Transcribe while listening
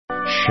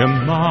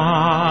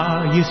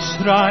Shema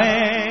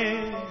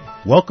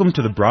Yisrael. Welcome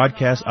to the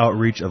broadcast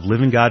outreach of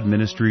Living God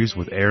Ministries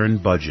with Aaron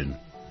Budgeon.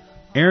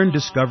 Aaron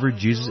discovered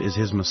Jesus is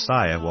his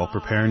Messiah while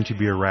preparing to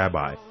be a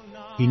rabbi.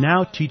 He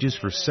now teaches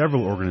for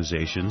several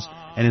organizations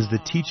and is the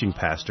teaching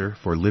pastor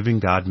for Living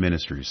God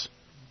Ministries.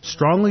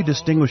 Strongly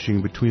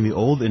distinguishing between the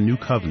Old and New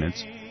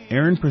Covenants,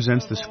 Aaron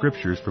presents the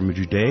Scriptures from a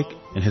Judaic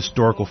and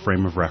historical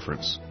frame of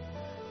reference.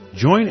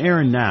 Join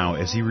Aaron now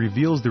as he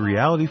reveals the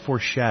reality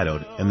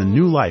foreshadowed and the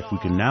new life we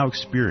can now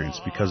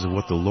experience because of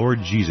what the Lord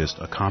Jesus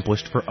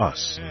accomplished for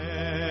us.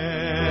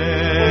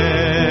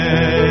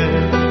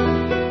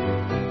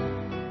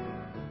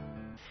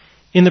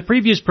 In the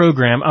previous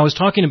program, I was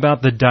talking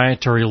about the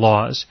dietary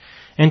laws,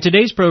 and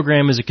today's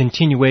program is a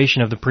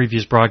continuation of the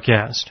previous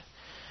broadcast.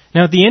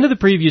 Now, at the end of the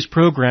previous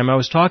program, I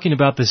was talking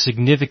about the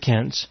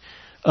significance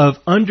of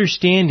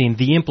understanding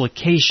the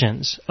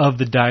implications of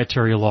the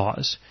dietary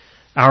laws.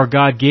 Our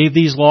God gave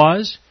these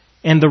laws,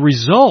 and the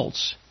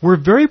results were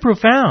very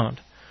profound.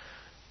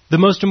 The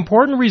most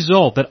important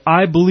result that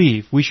I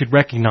believe we should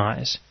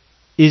recognize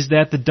is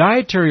that the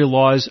dietary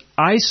laws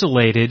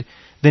isolated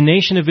the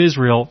nation of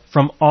Israel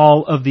from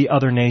all of the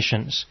other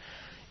nations.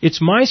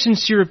 It's my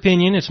sincere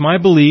opinion, it's my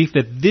belief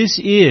that this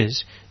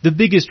is the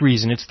biggest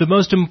reason, it's the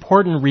most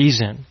important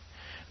reason.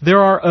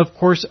 There are, of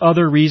course,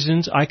 other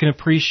reasons. I can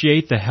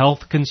appreciate the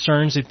health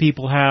concerns that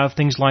people have,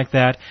 things like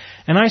that.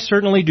 And I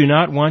certainly do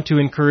not want to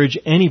encourage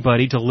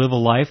anybody to live a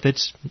life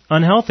that's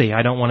unhealthy.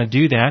 I don't want to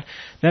do that.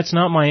 That's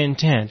not my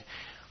intent.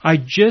 I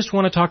just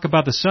want to talk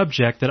about the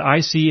subject that I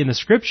see in the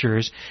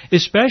Scriptures,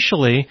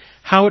 especially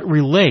how it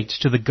relates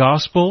to the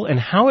gospel and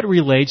how it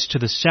relates to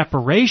the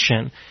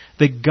separation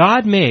that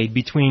God made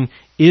between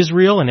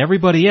Israel and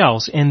everybody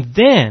else. And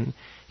then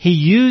He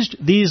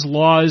used these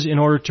laws in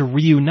order to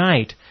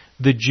reunite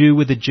the Jew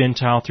with the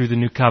Gentile through the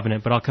New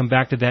Covenant, but I'll come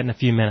back to that in a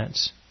few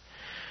minutes.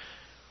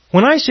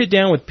 When I sit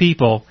down with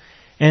people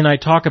and I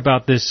talk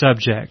about this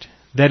subject,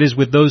 that is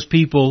with those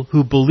people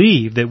who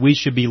believe that we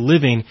should be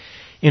living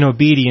in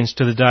obedience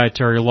to the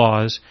dietary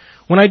laws,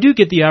 when I do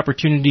get the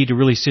opportunity to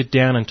really sit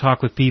down and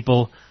talk with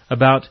people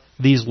about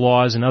these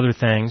laws and other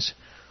things,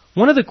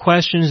 one of the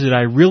questions that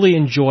I really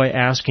enjoy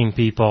asking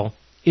people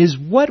is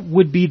what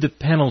would be the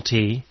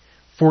penalty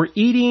for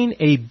eating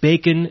a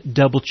bacon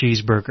double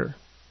cheeseburger?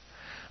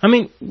 I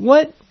mean,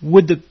 what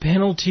would the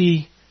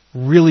penalty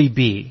really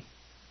be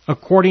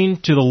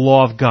according to the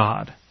law of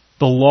God,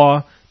 the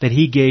law that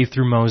He gave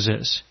through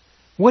Moses?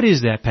 What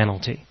is that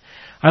penalty?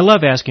 I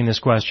love asking this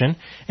question.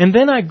 And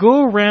then I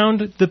go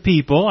around the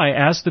people, I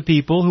ask the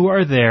people who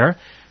are there,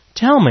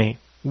 tell me,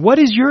 what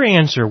is your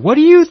answer? What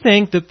do you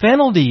think the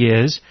penalty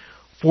is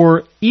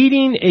for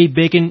eating a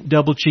bacon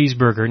double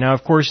cheeseburger? Now,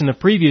 of course, in the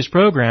previous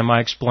program,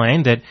 I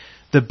explained that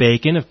the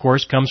bacon, of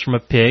course, comes from a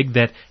pig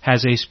that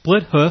has a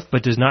split hoof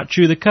but does not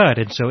chew the cud,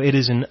 and so it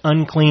is an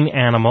unclean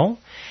animal.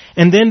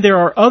 And then there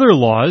are other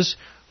laws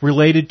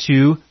related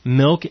to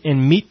milk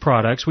and meat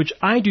products, which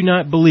I do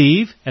not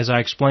believe, as I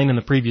explained in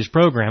the previous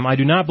program, I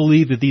do not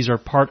believe that these are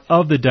part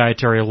of the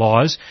dietary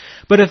laws.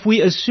 But if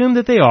we assume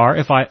that they are,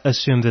 if I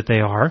assume that they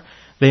are,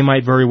 they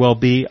might very well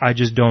be. I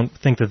just don't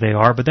think that they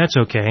are, but that's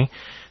okay.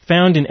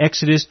 Found in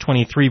Exodus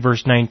 23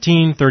 verse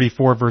 19,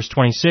 34 verse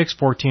 26,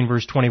 14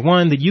 verse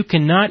 21, that you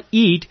cannot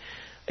eat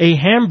a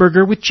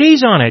hamburger with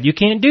cheese on it. You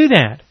can't do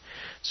that.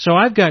 So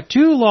I've got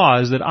two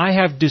laws that I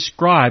have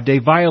described a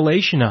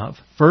violation of.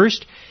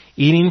 First,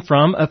 eating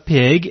from a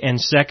pig,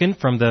 and second,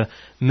 from the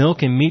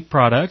milk and meat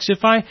products.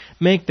 If I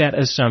make that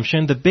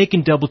assumption, the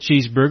bacon double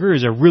cheeseburger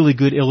is a really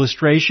good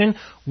illustration.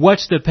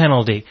 What's the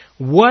penalty?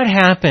 What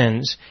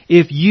happens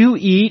if you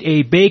eat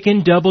a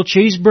bacon double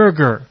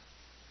cheeseburger?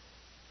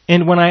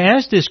 And when I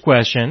ask this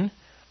question,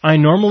 I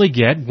normally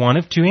get one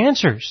of two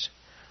answers.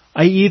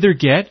 I either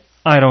get,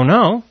 I don't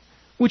know,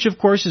 which of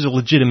course is a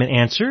legitimate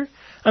answer.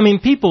 I mean,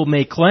 people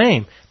may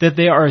claim that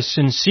they are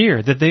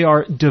sincere, that they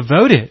are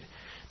devoted,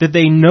 that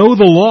they know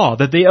the law,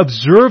 that they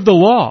observe the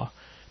law,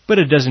 but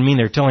it doesn't mean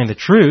they're telling the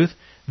truth.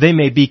 They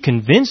may be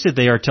convinced that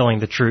they are telling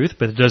the truth,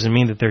 but it doesn't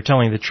mean that they're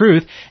telling the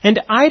truth. And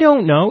I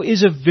don't know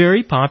is a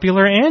very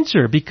popular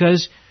answer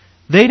because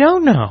they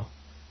don't know.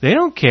 They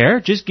don't care.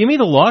 Just give me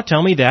the law,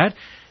 tell me that.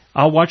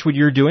 I'll watch what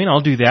you're doing,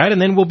 I'll do that,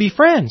 and then we'll be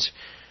friends.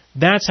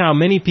 That's how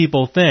many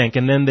people think,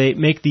 and then they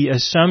make the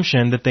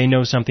assumption that they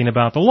know something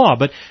about the law,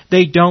 but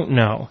they don't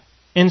know.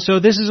 And so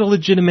this is a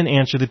legitimate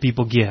answer that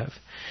people give.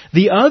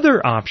 The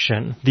other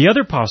option, the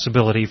other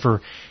possibility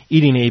for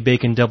eating a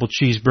bacon double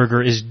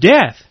cheeseburger is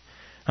death.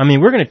 I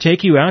mean, we're going to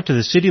take you out to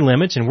the city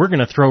limits and we're going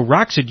to throw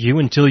rocks at you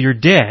until you're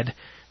dead.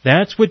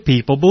 That's what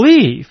people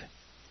believe.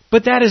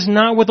 But that is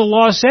not what the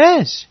law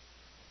says.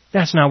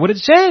 That's not what it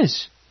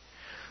says.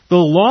 The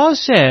law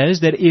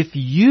says that if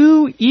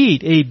you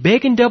eat a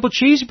bacon double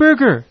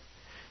cheeseburger,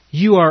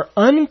 you are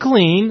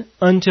unclean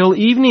until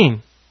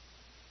evening.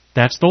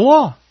 That's the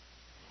law.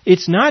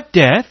 It's not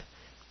death.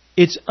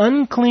 It's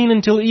unclean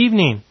until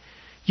evening.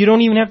 You don't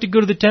even have to go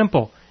to the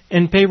temple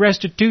and pay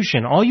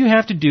restitution. All you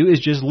have to do is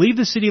just leave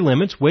the city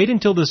limits, wait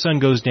until the sun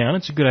goes down.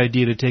 It's a good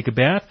idea to take a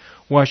bath,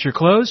 wash your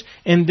clothes,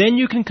 and then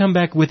you can come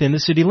back within the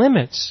city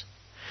limits.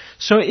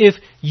 So if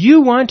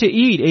you want to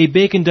eat a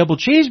bacon double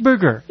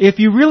cheeseburger, if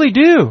you really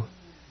do,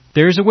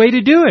 there's a way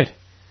to do it.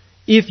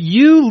 If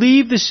you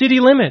leave the city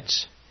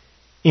limits,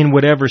 in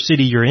whatever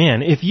city you're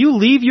in, if you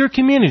leave your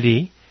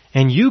community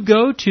and you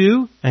go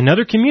to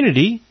another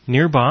community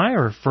nearby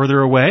or further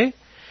away,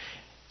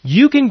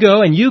 you can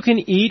go and you can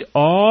eat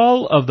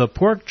all of the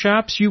pork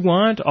chops you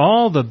want,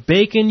 all the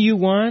bacon you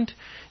want.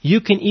 You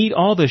can eat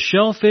all the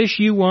shellfish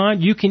you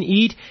want. You can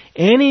eat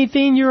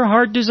anything your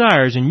heart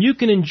desires, and you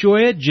can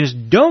enjoy it. Just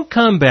don't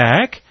come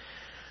back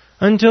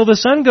until the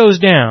sun goes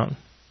down.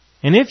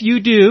 And if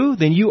you do,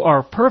 then you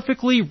are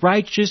perfectly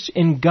righteous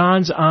in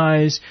God's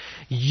eyes.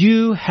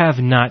 You have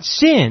not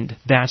sinned.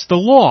 That's the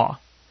law.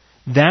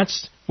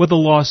 That's what the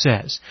law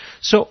says.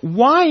 So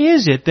why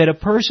is it that a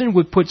person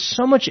would put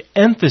so much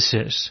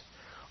emphasis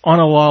on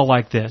a law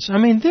like this? I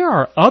mean, there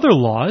are other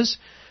laws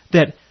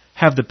that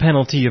have the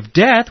penalty of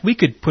death. We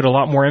could put a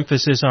lot more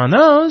emphasis on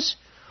those.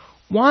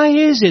 Why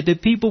is it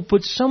that people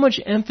put so much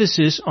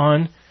emphasis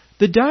on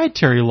the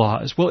dietary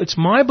laws? Well, it's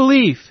my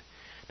belief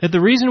that the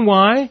reason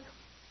why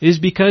is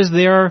because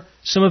they are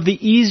some of the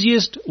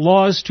easiest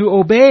laws to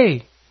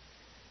obey.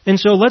 And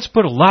so let's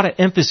put a lot of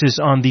emphasis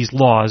on these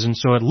laws, and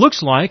so it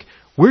looks like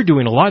we're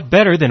doing a lot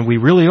better than we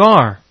really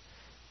are.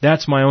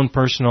 That's my own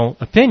personal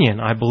opinion.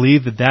 I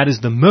believe that that is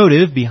the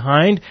motive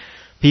behind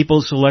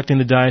people selecting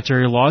the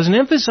dietary laws and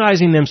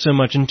emphasizing them so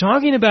much and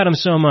talking about them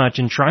so much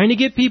and trying to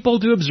get people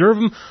to observe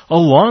them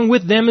along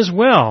with them as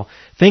well,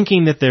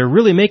 thinking that they're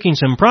really making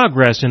some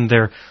progress in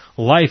their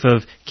life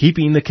of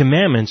keeping the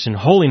commandments and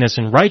holiness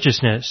and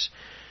righteousness.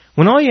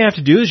 When all you have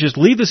to do is just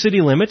leave the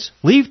city limits,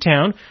 leave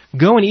town,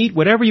 go and eat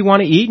whatever you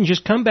want to eat, and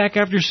just come back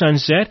after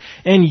sunset,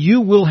 and you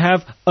will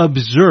have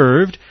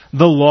observed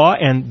the law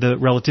and the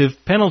relative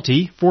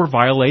penalty for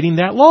violating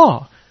that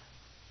law.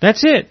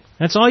 That's it.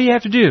 That's all you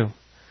have to do.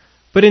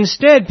 But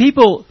instead,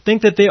 people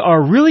think that they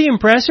are really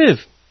impressive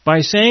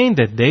by saying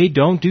that they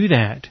don't do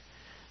that.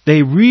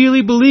 They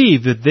really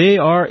believe that they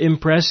are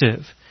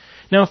impressive.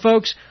 Now,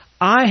 folks,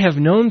 I have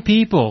known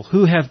people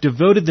who have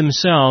devoted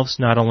themselves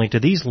not only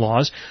to these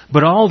laws,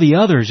 but all the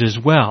others as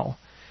well.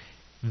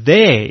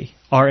 They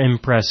are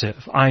impressive.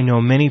 I know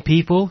many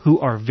people who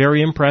are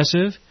very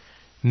impressive,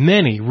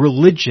 many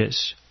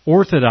religious,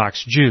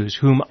 Orthodox Jews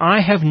whom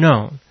I have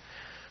known,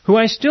 who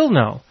I still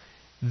know.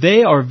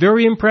 They are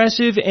very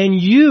impressive, and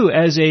you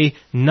as a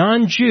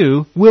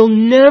non-Jew will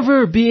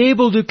never be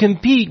able to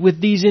compete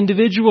with these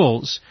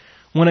individuals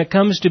when it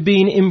comes to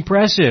being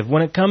impressive,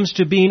 when it comes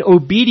to being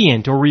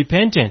obedient or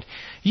repentant.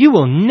 You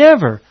will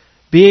never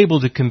be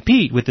able to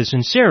compete with the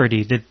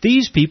sincerity that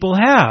these people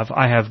have.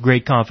 I have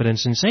great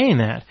confidence in saying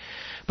that.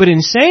 But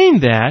in saying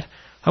that,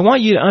 I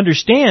want you to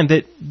understand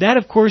that that,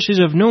 of course, is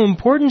of no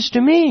importance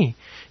to me,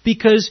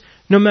 because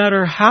no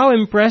matter how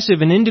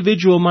impressive an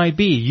individual might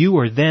be, you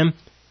or them,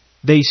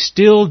 they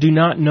still do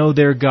not know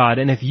their God.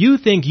 And if you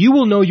think you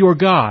will know your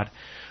God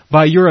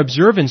by your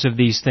observance of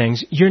these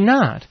things, you're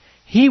not.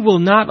 He will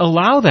not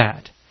allow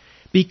that,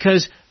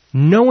 because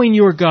knowing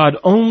your God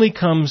only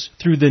comes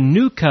through the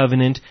new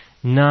covenant,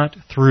 not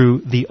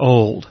through the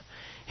old.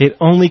 It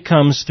only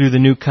comes through the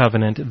new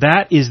covenant.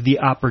 That is the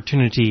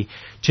opportunity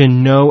to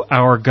know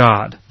our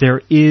God.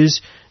 There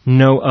is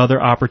no other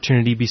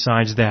opportunity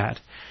besides that.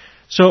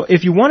 So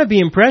if you want to be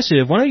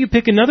impressive, why don't you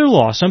pick another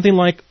law, something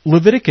like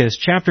Leviticus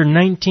chapter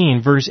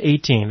 19, verse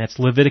 18. That's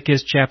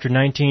Leviticus chapter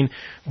 19,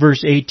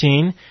 verse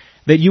 18,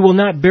 that you will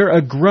not bear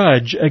a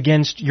grudge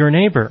against your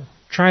neighbor.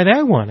 Try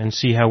that one and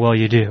see how well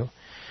you do.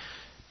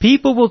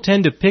 People will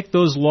tend to pick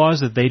those laws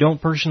that they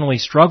don't personally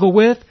struggle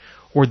with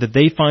or that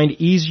they find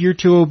easier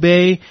to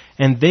obey,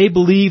 and they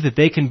believe that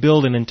they can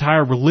build an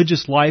entire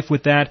religious life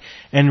with that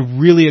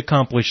and really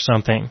accomplish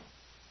something.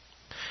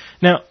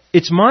 Now,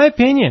 it's my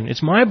opinion,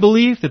 it's my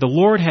belief that the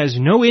Lord has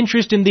no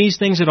interest in these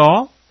things at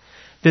all,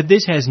 that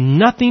this has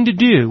nothing to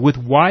do with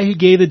why He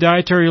gave the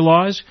dietary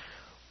laws,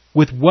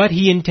 with what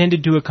He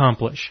intended to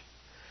accomplish.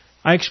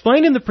 I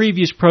explained in the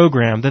previous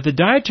program that the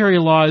dietary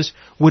laws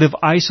would have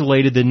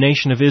isolated the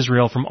nation of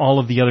Israel from all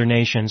of the other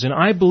nations, and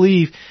I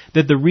believe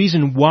that the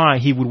reason why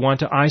He would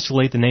want to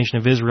isolate the nation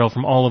of Israel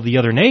from all of the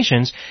other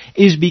nations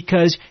is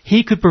because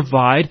He could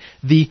provide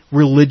the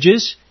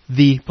religious,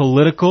 the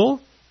political,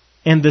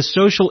 and the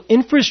social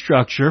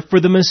infrastructure for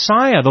the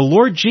Messiah, the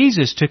Lord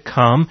Jesus, to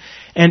come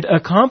and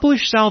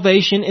accomplish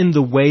salvation in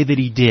the way that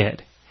He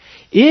did.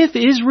 If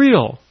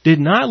Israel did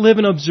not live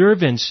in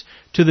observance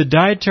to the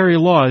dietary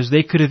laws,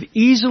 they could have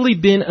easily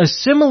been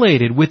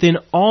assimilated within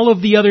all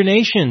of the other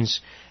nations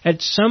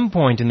at some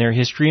point in their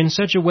history in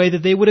such a way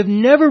that they would have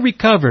never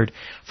recovered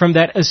from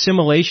that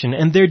assimilation,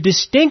 and their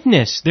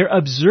distinctness, their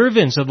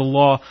observance of the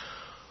law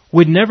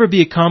would never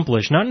be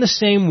accomplished, not in the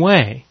same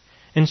way.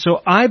 And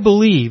so I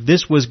believe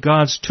this was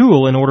God's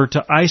tool in order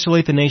to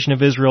isolate the nation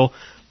of Israel,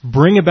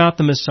 bring about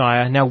the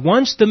Messiah. Now,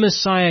 once the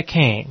Messiah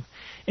came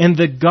and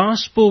the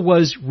gospel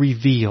was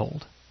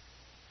revealed,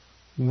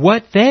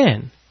 what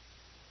then?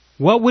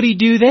 What would He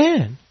do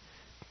then?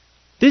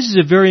 This is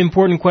a very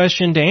important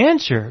question to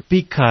answer,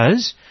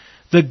 because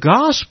the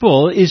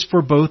gospel is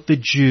for both the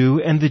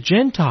Jew and the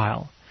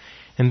Gentile.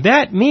 And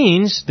that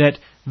means that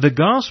the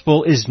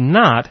gospel is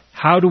not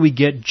how do we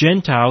get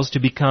Gentiles to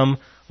become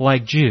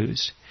like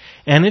Jews.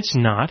 And it's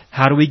not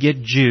how do we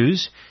get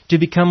Jews to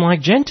become like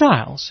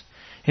Gentiles.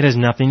 It has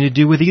nothing to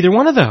do with either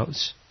one of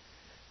those.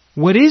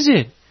 What is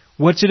it?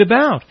 What's it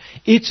about?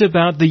 It's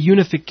about the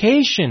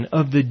unification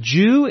of the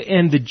Jew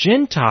and the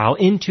Gentile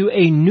into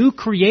a new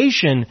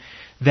creation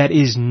that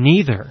is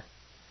neither,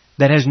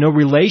 that has no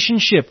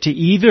relationship to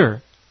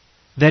either,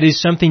 that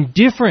is something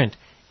different.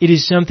 It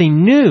is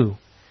something new.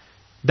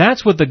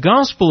 That's what the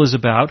gospel is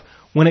about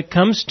when it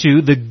comes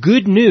to the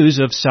good news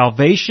of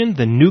salvation,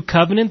 the new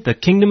covenant, the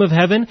kingdom of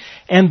heaven,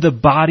 and the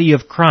body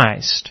of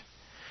Christ.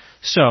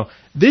 So,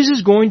 this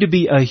is going to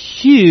be a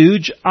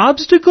huge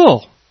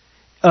obstacle.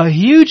 A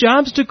huge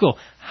obstacle.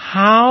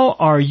 How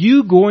are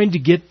you going to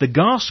get the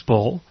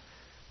gospel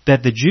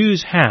that the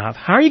Jews have?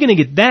 How are you going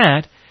to get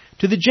that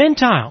to the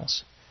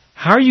Gentiles?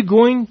 How are you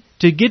going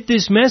to get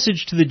this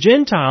message to the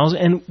Gentiles,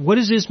 and what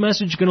is this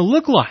message going to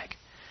look like?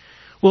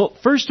 Well,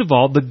 first of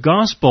all, the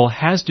gospel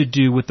has to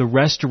do with the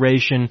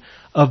restoration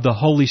of the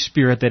Holy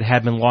Spirit that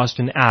had been lost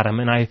in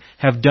Adam, and I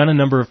have done a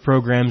number of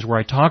programs where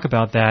I talk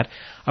about that.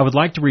 I would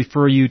like to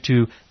refer you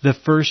to the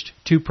first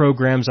 2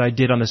 programs I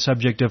did on the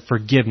subject of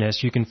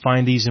forgiveness. You can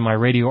find these in my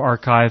radio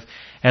archive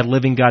at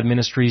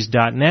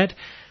livinggodministries.net.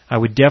 I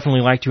would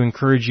definitely like to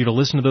encourage you to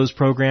listen to those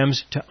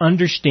programs to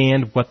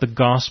understand what the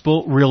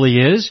gospel really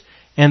is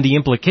and the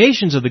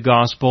implications of the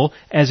gospel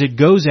as it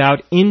goes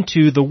out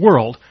into the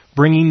world,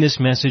 bringing this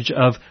message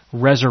of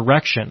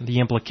resurrection. The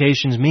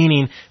implications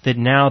meaning that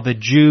now the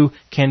Jew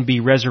can be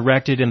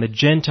resurrected and the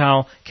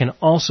Gentile can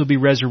also be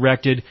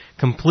resurrected,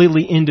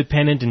 completely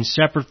independent and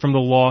separate from the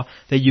law,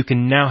 that you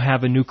can now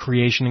have a new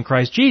creation in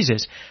Christ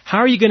Jesus. How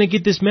are you going to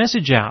get this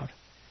message out?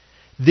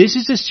 This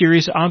is a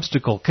serious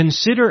obstacle.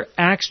 Consider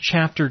Acts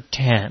chapter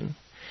 10.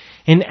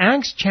 In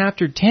Acts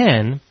chapter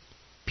 10,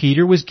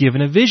 Peter was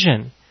given a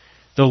vision.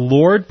 The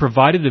Lord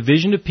provided a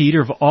vision to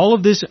Peter of all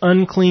of this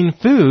unclean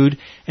food,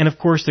 and of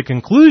course the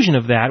conclusion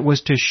of that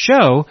was to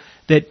show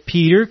that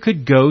Peter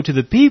could go to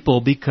the people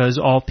because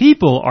all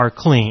people are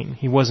clean.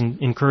 He wasn't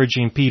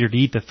encouraging Peter to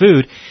eat the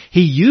food.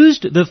 He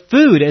used the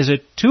food as a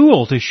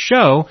tool to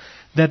show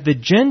that the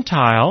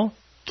Gentile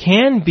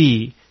can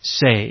be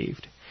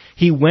saved.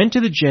 He went to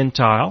the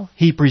Gentile,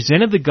 he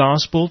presented the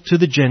gospel to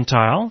the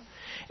Gentile,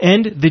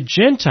 and the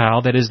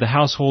Gentile, that is the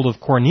household of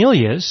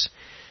Cornelius,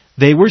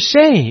 they were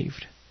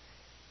saved.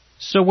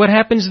 So what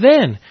happens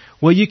then?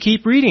 Well, you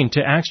keep reading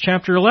to Acts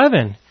chapter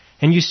 11,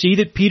 and you see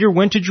that Peter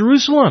went to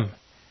Jerusalem.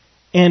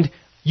 And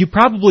you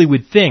probably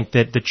would think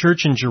that the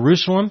church in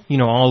Jerusalem,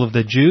 all of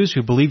the Jews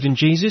who believed in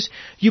Jesus,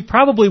 you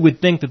probably would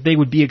think that they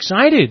would be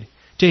excited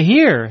to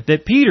hear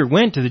that Peter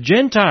went to the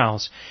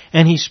Gentiles,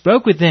 and he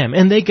spoke with them,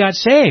 and they got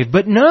saved.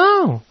 But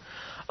no!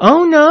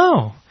 Oh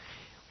no!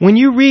 When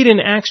you read in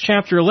Acts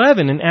chapter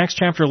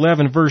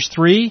 11 verse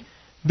 3,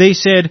 they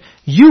said,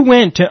 "You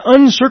went to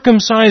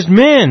uncircumcised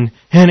men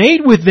and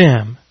ate with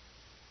them."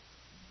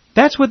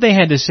 That's what they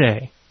had to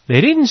say. They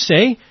didn't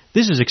say,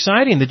 "This is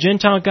exciting, the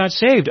Gentile got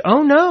saved."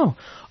 Oh no.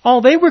 All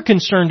they were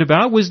concerned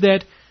about was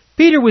that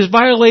Peter was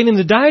violating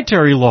the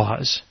dietary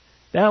laws.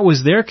 That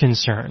was their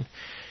concern.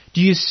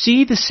 Do you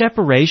see the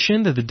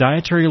separation that the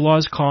dietary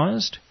laws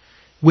caused?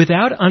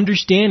 Without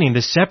understanding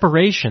the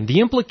separation,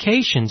 the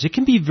implications, it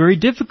can be very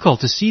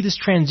difficult to see this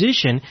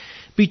transition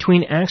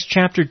between Acts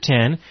chapter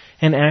 10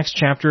 and Acts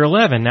chapter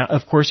 11. Now,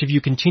 of course, if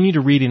you continue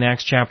to read in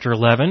Acts chapter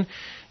 11,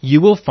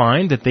 you will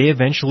find that they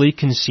eventually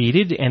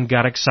conceded and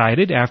got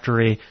excited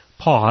after a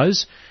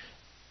pause.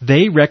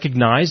 They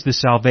recognized the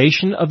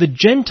salvation of the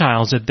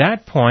Gentiles at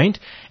that point,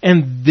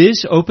 and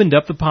this opened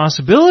up the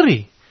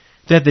possibility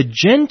that the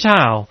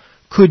Gentile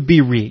could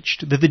be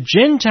reached, that the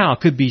Gentile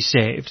could be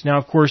saved. Now,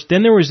 of course,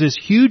 then there was this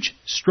huge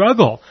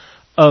struggle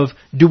of,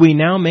 do we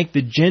now make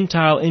the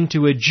Gentile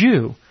into a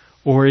Jew?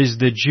 Or is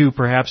the Jew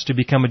perhaps to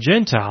become a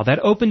Gentile? That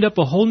opened up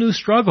a whole new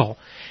struggle.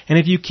 And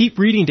if you keep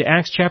reading to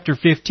Acts chapter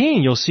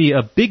 15, you'll see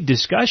a big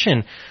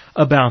discussion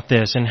about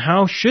this and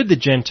how should the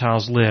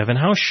Gentiles live and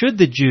how should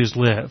the Jews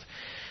live.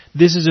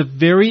 This is a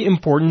very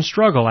important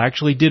struggle. I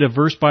actually did a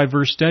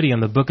verse-by-verse study on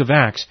the book of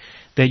Acts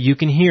that you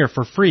can hear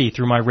for free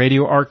through my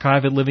radio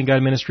archive at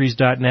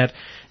livinggodministries.net.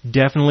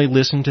 Definitely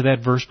listen to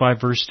that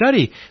verse-by-verse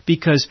study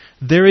because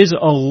there is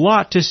a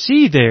lot to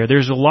see there.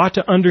 There's a lot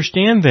to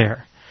understand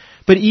there.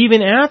 But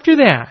even after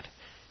that,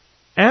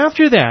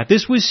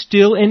 this was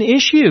still an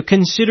issue.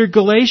 Consider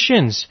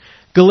Galatians.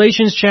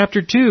 Galatians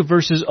chapter 2,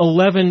 verses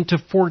 11 to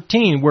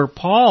 14, where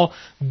Paul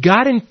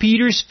got in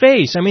Peter's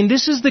face. I mean,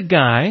 this is the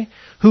guy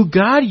who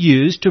God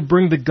used to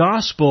bring the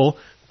gospel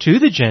to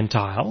the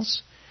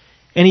Gentiles.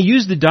 And he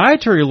used the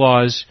dietary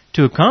laws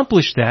to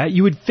accomplish that.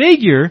 You would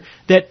figure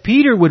that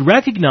Peter would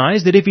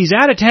recognize that if he's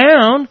out of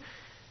town,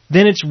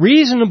 then it's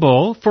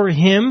reasonable for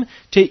him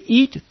to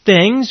eat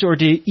things or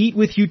to eat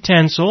with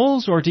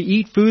utensils or to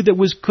eat food that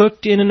was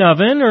cooked in an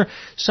oven or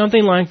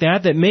something like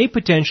that that may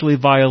potentially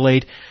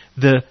violate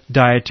the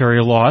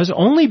dietary laws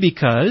only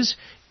because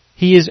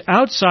He is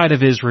outside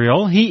of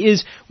Israel. He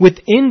is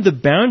within the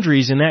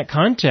boundaries in that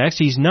context.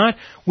 He's not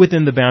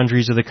within the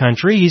boundaries of the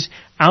country. He's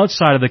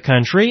outside of the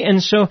country,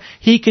 and so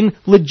he can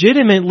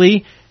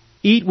legitimately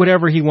eat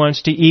whatever he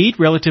wants to eat,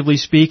 relatively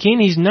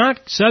speaking. He's not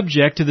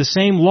subject to the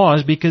same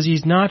laws because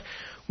he's not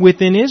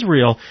within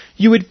Israel.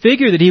 You would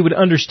figure that he would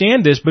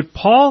understand this, but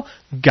Paul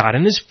got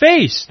in his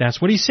face.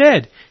 That's what he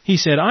said. He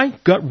said, I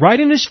got right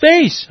in his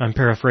face. I'm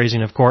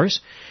paraphrasing, of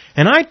course.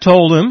 And I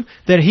told him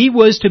that he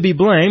was to be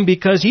blamed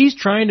because he's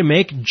trying to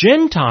make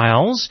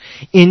Gentiles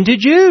into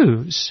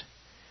Jews.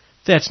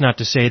 That's not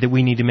to say that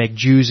we need to make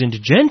Jews into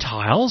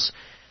Gentiles.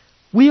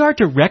 We are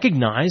to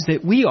recognize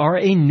that we are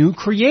a new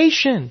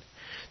creation,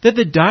 that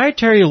the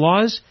dietary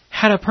laws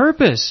had a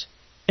purpose,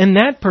 and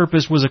that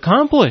purpose was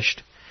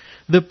accomplished.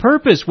 The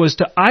purpose was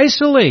to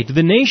isolate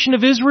the nation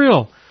of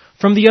Israel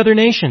from the other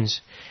nations.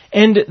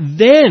 And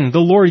then the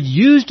Lord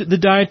used the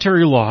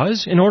dietary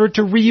laws in order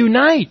to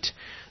reunite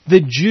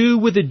the Jew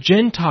with the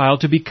Gentile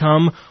to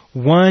become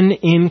one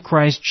in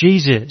Christ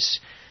Jesus.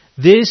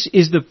 This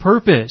is the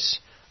purpose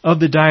of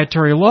the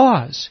dietary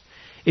laws.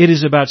 It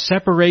is about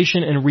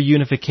separation and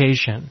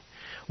reunification.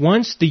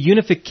 Once the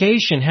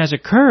unification has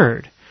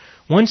occurred,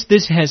 once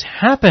this has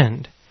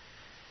happened,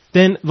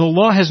 then the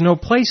law has no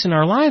place in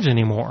our lives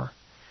anymore.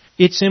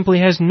 It simply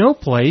has no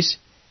place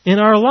in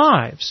our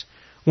lives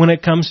when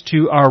it comes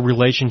to our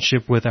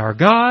relationship with our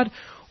God,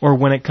 or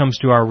when it comes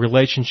to our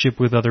relationship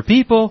with other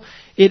people.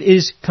 It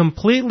is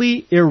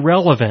completely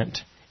irrelevant.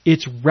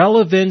 Its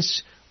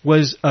relevance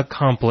was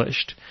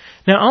accomplished.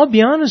 Now, I'll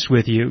be honest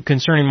with you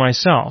concerning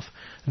myself,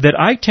 that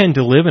I tend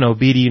to live in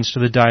obedience to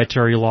the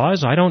dietary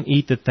laws. I don't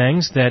eat the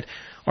things that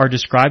are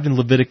described in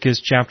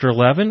Leviticus chapter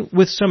 11,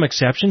 with some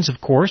exceptions,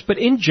 of course, but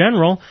in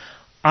general,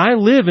 I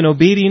live in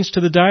obedience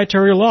to the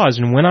dietary laws,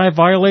 and when I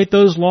violate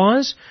those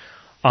laws,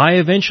 I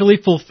eventually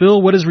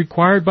fulfill what is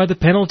required by the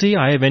penalty.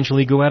 I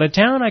eventually go out of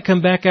town. I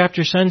come back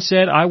after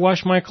sunset. I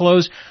wash my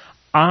clothes.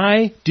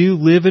 I do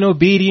live in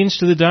obedience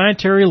to the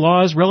dietary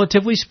laws,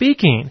 relatively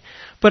speaking.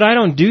 But I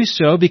don't do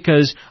so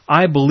because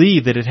I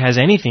believe that it has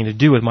anything to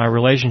do with my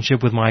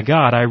relationship with my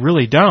God. I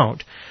really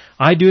don't.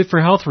 I do it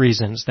for health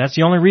reasons. That's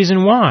the only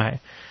reason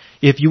why.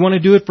 If you want to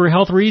do it for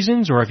health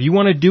reasons, or if you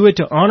want to do it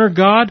to honor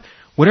God,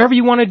 whatever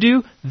you want to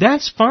do,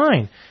 that's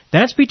fine.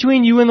 That's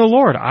between you and the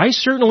Lord. I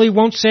certainly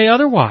won't say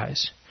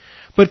otherwise.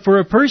 But for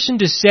a person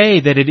to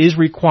say that it is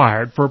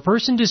required, for a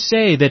person to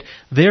say that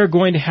they're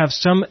going to have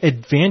some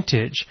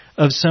advantage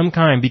of some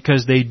kind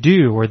because they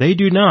do or they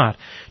do not,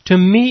 to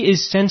me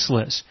is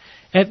senseless.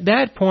 At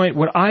that point,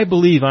 what I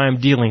believe I am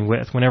dealing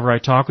with whenever I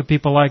talk with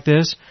people like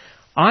this,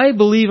 I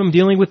believe I'm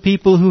dealing with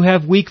people who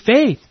have weak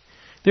faith.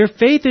 Their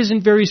faith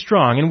isn't very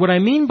strong. And what I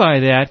mean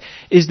by that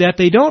is that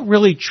they don't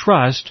really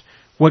trust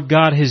what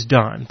God has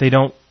done. They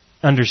don't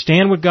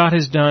understand what God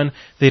has done.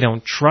 They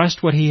don't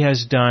trust what He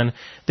has done.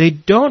 They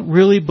don't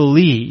really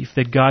believe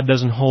that God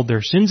doesn't hold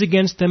their sins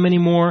against them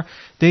anymore.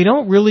 They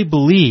don't really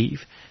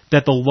believe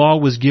that the law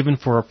was given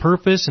for a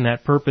purpose and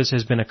that purpose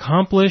has been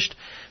accomplished.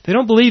 They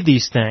don't believe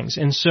these things.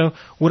 And so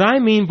what I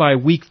mean by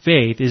weak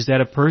faith is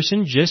that a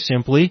person just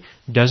simply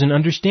doesn't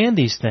understand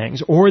these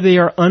things, or they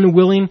are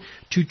unwilling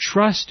to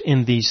trust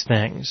in these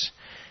things.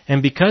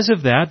 And because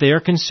of that, they are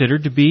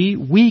considered to be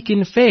weak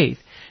in faith.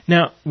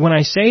 Now, when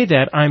I say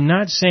that, I'm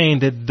not saying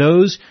that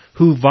those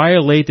who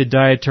violate the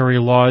dietary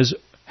laws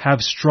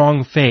have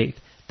strong faith.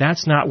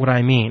 That's not what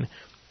I mean.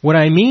 What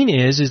I mean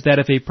is that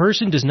if a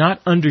person does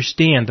not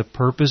understand the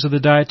purpose of the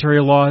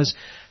dietary laws,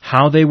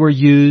 how they were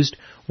used,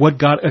 what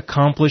God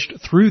accomplished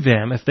through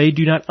them, if they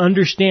do not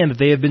understand that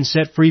they have been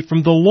set free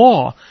from the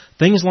law,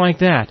 things like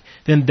that,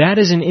 then that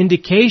is an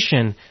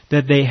indication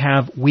that they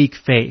have weak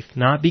faith.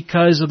 Not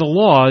because of the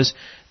laws,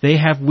 they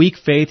have weak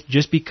faith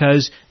just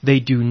because they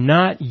do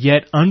not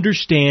yet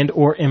understand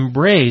or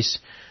embrace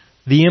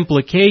the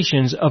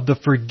implications of the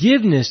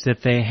forgiveness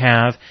that they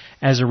have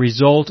as a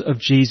result of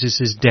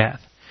Jesus'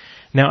 death.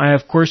 Now, I,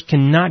 of course,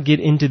 cannot get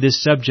into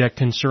this subject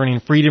concerning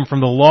freedom from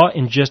the law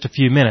in just a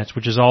few minutes,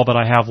 which is all that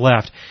I have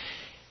left.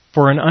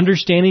 For an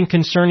understanding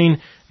concerning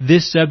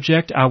this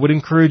subject, I would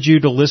encourage you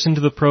to listen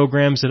to the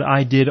programs that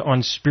I did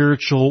on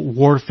spiritual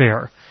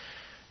warfare.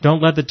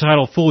 Don't let the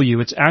title fool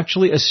you. It's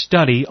actually a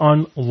study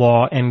on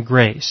law and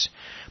grace.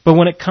 But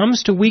when it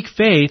comes to weak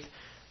faith,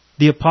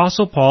 the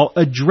Apostle Paul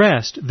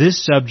addressed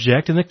this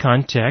subject in the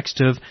context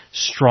of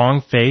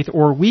strong faith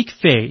or weak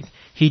faith.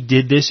 He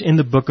did this in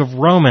the book of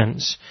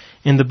Romans.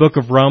 In the book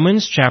of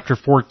Romans, chapter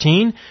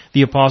 14,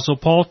 the Apostle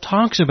Paul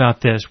talks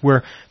about this,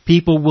 where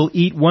people will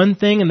eat one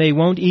thing and they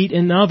won't eat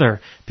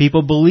another.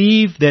 People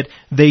believe that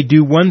they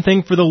do one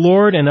thing for the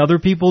Lord and other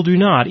people do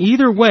not.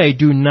 Either way,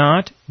 do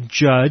not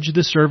judge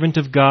the servant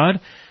of God.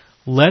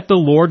 Let the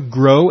Lord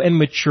grow and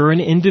mature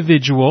an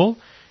individual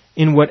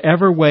in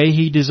whatever way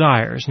He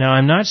desires. Now,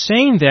 I'm not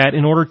saying that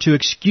in order to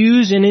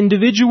excuse an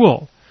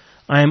individual.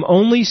 I am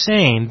only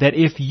saying that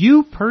if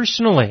you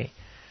personally,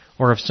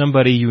 or if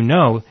somebody you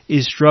know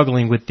is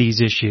struggling with these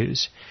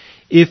issues,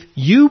 if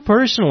you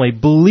personally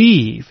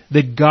believe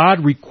that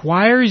God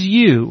requires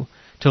you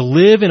to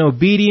live in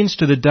obedience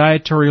to the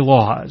dietary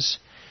laws,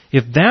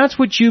 if that's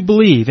what you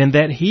believe, and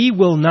that He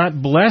will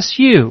not bless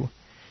you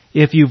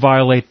if you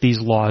violate these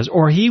laws,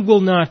 or He will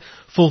not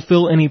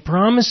fulfill any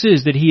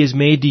promises that He has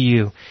made to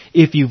you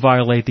if you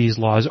violate these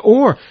laws,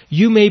 or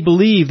you may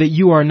believe that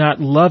you are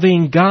not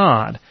loving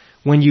God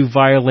when you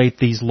violate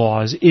these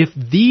laws, if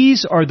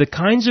these are the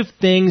kinds of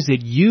things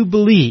that you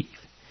believe,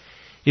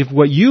 if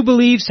what you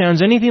believe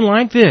sounds anything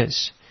like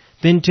this,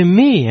 then to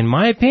me, in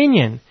my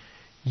opinion,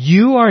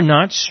 you are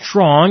not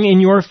strong in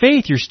your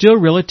faith. You're still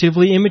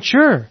relatively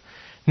immature.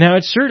 Now,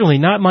 it's certainly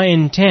not my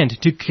intent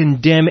to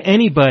condemn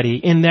anybody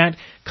in that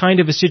kind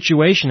of a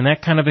situation, in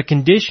that kind of a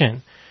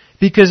condition,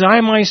 because I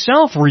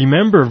myself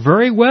remember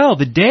very well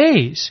the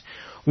days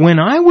when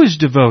I was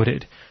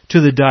devoted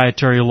to the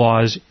dietary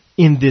laws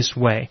in this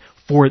way,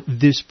 for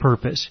this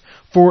purpose,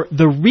 for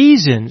the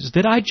reasons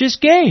that I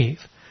just gave.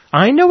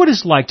 I know what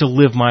it's like to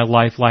live my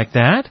life like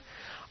that.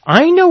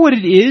 I know what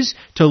it is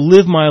to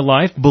live my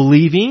life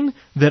believing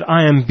that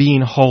I am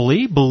being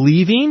holy,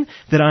 believing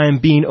that I am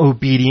being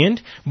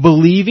obedient,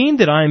 believing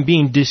that I am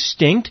being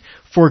distinct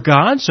for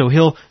God so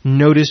He'll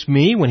notice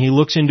me when He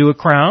looks into a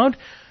crowd.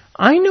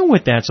 I know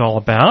what that's all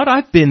about.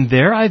 I've been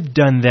there. I've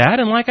done that.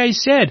 And like I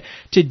said,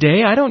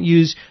 today I don't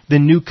use the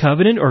new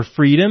covenant or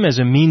freedom as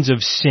a means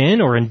of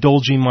sin or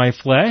indulging my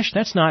flesh.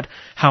 That's not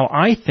how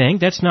I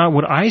think. That's not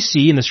what I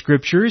see in the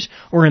Scriptures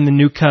or in the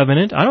new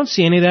covenant. I don't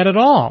see any of that at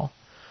all.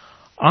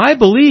 I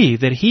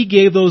believe that He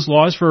gave those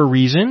laws for a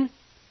reason.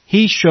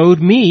 He showed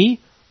me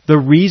the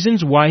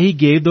reasons why He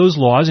gave those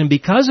laws, and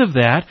because of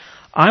that,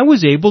 I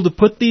was able to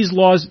put these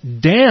laws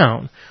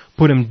down.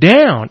 Put them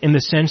down in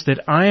the sense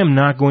that I am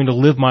not going to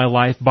live my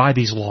life by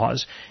these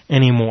laws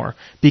anymore.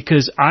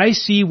 Because I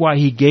see why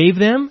He gave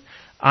them,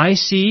 I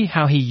see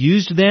how He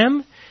used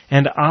them,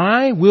 and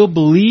I will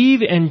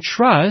believe and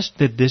trust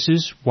that this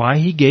is why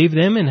He gave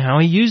them and how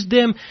He used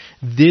them.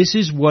 This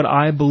is what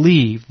I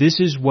believe. This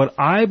is what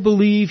I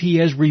believe He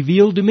has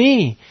revealed to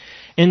me.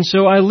 And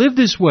so I live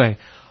this way.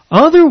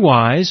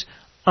 Otherwise,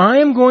 I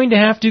am going to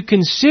have to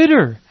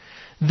consider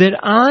that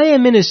I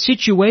am in a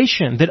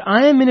situation, that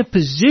I am in a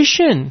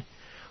position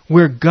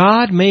where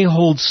God may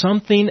hold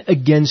something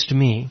against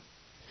me.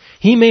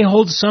 He may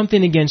hold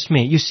something against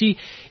me. You see,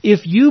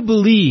 if you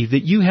believe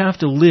that you have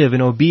to live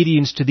in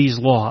obedience to these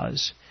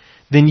laws,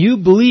 then you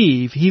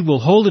believe He will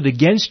hold it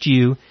against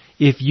you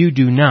if you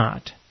do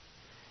not.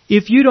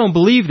 If you don't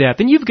believe that,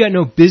 then you've got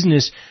no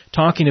business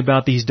talking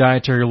about these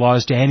dietary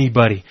laws to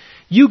anybody.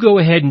 You go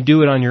ahead and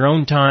do it on your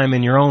own time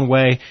and your own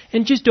way,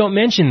 and just don't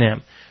mention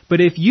them. But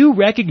if you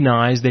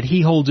recognize that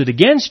He holds it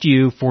against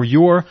you for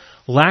your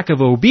lack of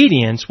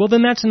obedience, well,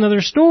 then that's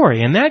another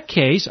story. In that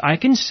case, I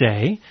can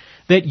say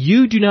that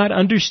you do not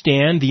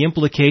understand the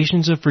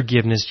implications of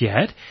forgiveness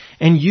yet,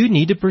 and you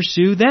need to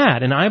pursue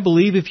that. And I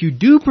believe if you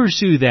do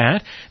pursue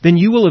that, then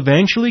you will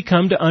eventually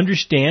come to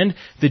understand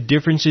the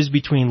differences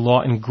between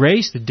law and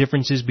grace, the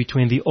differences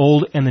between the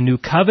old and the new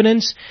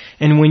covenants.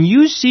 And when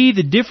you see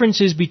the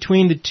differences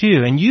between the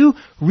two, and you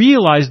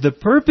realize the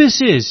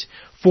purposes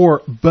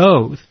for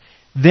both,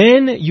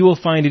 then you will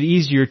find it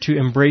easier to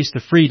embrace the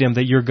freedom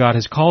that your God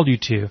has called you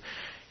to.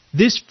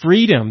 This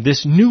freedom,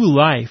 this new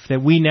life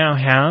that we now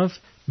have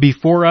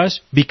before us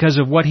because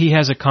of what He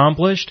has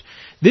accomplished,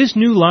 this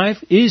new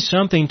life is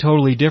something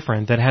totally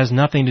different that has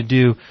nothing to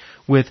do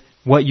with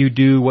what you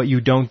do, what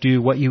you don't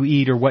do, what you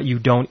eat or what you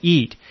don't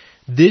eat.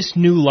 This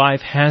new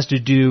life has to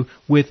do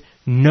with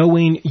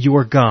knowing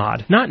your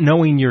God, not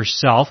knowing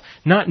yourself,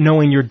 not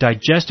knowing your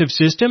digestive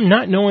system,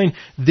 not knowing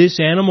this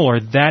animal or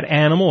that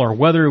animal or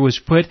whether it was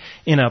put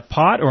in a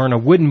pot or in a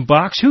wooden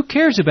box. Who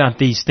cares about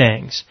these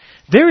things?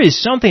 There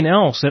is something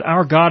else that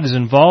our God is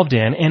involved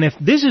in, and if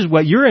this is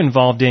what you're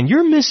involved in,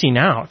 you're missing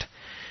out.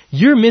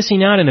 You're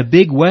missing out in a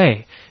big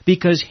way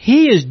because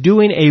He is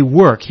doing a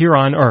work here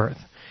on earth.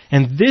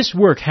 And this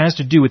work has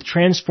to do with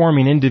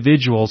transforming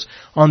individuals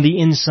on the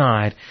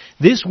inside.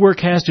 This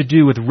work has to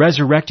do with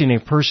resurrecting a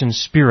person's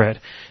spirit.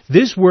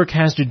 This work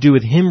has to do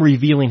with Him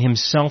revealing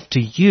Himself to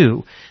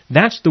you.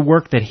 That's the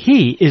work that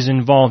He is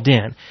involved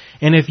in.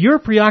 And if you're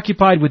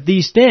preoccupied with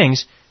these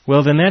things,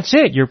 well, then that's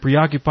it. You're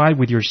preoccupied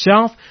with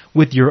yourself,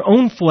 with your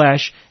own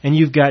flesh, and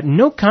you've got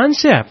no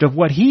concept of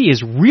what He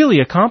is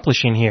really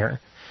accomplishing here.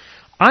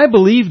 I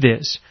believe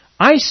this.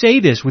 I say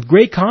this with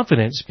great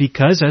confidence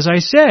because, as I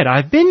said,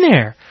 I've been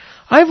there.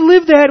 I've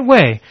lived that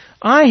way.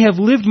 I have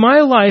lived my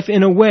life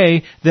in a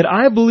way that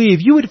I believe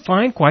you would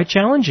find quite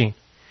challenging.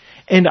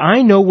 And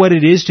I know what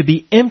it is to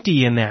be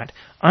empty in that.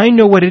 I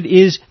know what it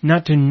is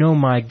not to know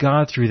my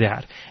God through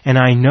that. And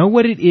I know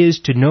what it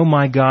is to know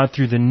my God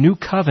through the new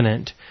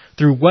covenant,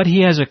 through what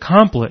He has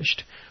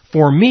accomplished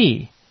for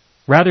me,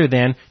 rather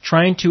than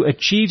trying to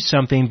achieve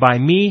something by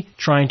me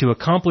trying to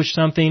accomplish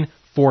something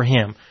for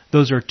Him.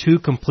 Those are two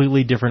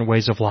completely different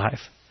ways of life.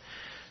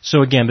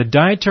 So again, the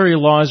dietary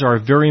laws are a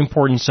very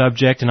important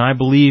subject, and I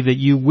believe that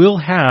you will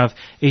have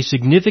a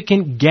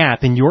significant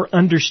gap in your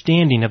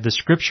understanding of the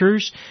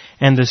Scriptures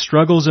and the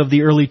struggles of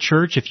the early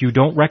church if you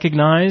don't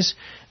recognize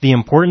the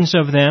importance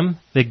of them,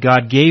 that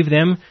God gave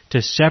them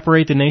to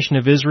separate the nation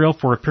of Israel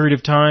for a period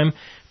of time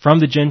from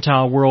the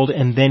Gentile world,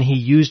 and then He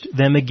used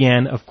them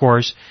again, of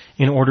course,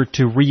 in order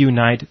to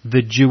reunite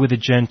the Jew with the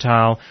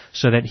Gentile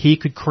so that He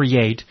could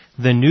create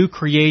the new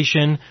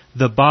creation,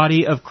 the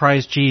body of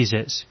Christ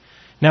Jesus.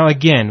 Now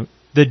again,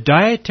 the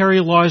dietary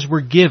laws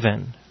were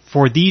given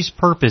for these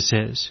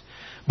purposes,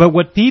 but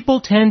what people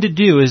tend to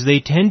do is they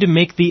tend to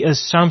make the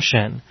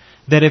assumption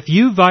that if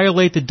you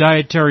violate the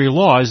dietary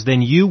laws,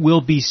 then you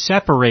will be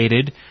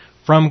separated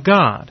from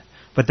God.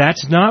 But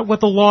that's not what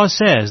the law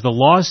says. The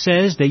law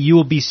says that you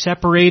will be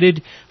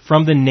separated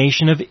from the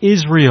nation of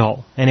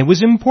Israel. And it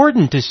was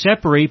important to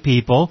separate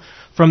people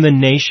from the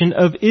nation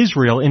of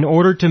Israel in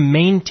order to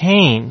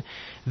maintain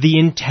the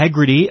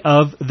integrity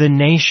of the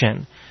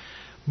nation.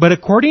 But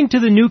according to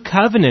the New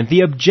Covenant,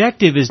 the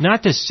objective is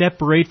not to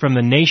separate from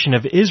the nation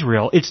of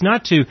Israel. It's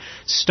not to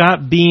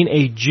stop being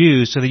a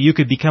Jew so that you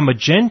could become a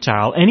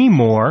Gentile any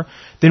more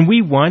than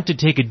we want to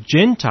take a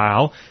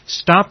Gentile,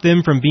 stop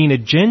them from being a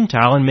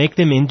Gentile, and make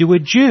them into a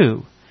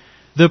Jew.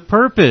 The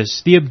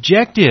purpose, the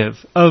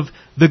objective of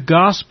the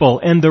gospel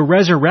and the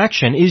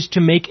resurrection is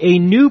to make a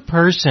new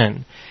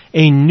person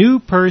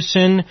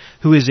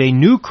who is a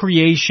new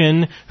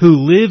creation, who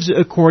lives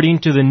according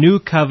to the new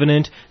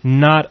covenant,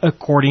 not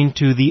according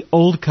to the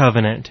old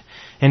covenant.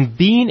 And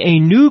being a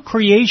new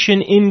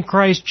creation in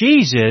Christ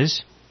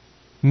Jesus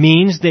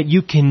means that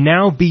you can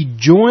now be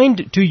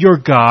joined to your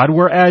God,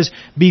 whereas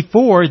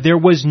before there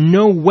was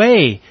no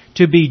way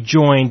to be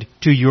joined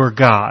to your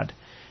God.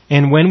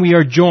 And when we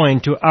are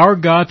joined to our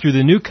God through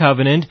the new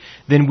covenant,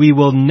 then we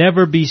will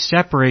never be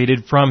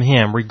separated from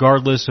Him,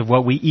 regardless of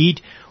what we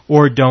eat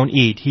or don't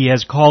eat. He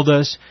has called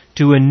us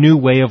to a new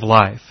way of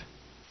life.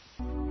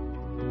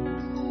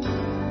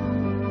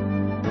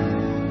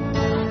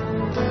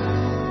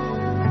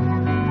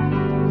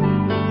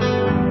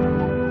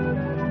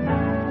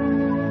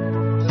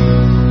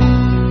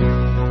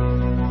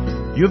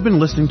 You have been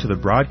listening to the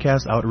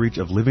broadcast outreach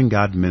of Living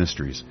God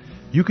Ministries.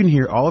 You can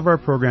hear all of our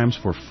programs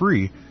for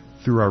free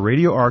through our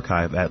radio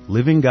archive at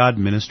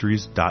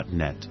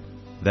livinggodministries.net.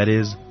 That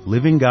is,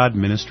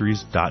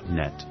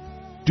 livinggodministries.net.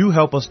 Do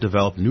help us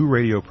develop new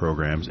radio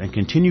programs and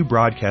continue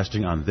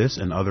broadcasting on this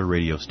and other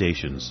radio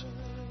stations.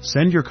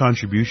 Send your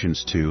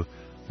contributions to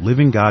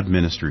Living God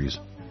Ministries,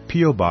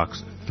 P.O.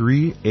 Box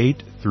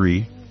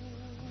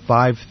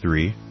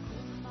 38353,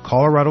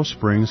 Colorado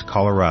Springs,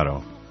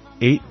 Colorado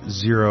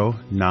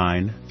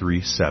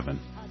 80937,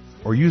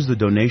 or use the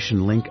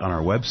donation link on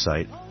our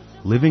website,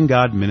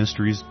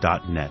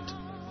 livinggodministries.net.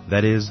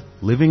 That is,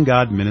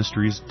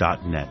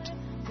 livinggodministries.net.